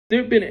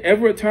there been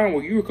ever a time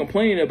where you were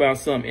complaining about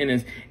something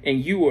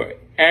and you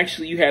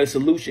had a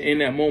solution in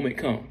that moment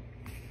come?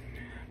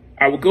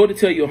 I would go to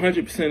tell you 100%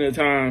 of the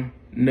time,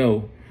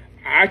 no.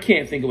 I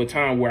can't think of a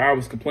time where I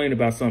was complaining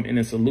about something and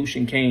a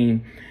solution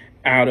came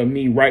out of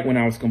me right when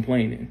I was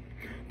complaining.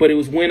 But it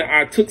was when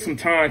I took some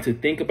time to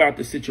think about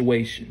the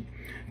situation,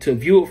 to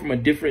view it from a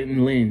different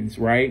lens,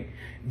 right?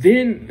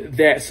 Then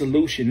that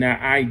solution,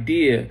 that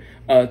idea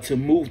to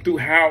move through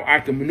how I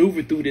can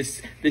maneuver through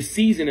this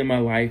season in my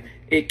life,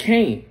 it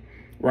came,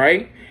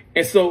 right?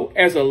 And so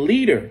as a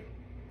leader,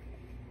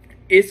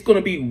 it's going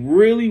to be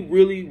really,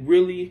 really,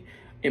 really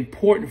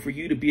important for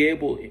you to be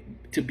able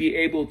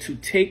to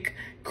take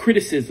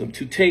criticism,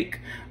 to take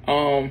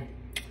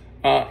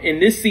in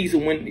this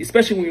season,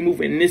 especially when we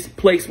move in this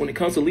place when it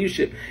comes to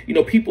leadership,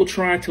 people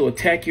trying to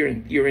attack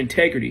your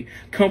integrity,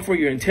 come for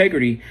your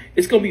integrity.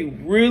 It's going to be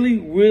really,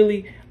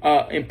 really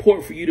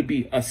important for you to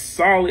be a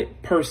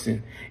solid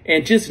person,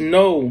 and just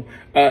know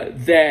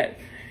that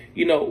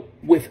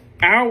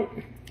without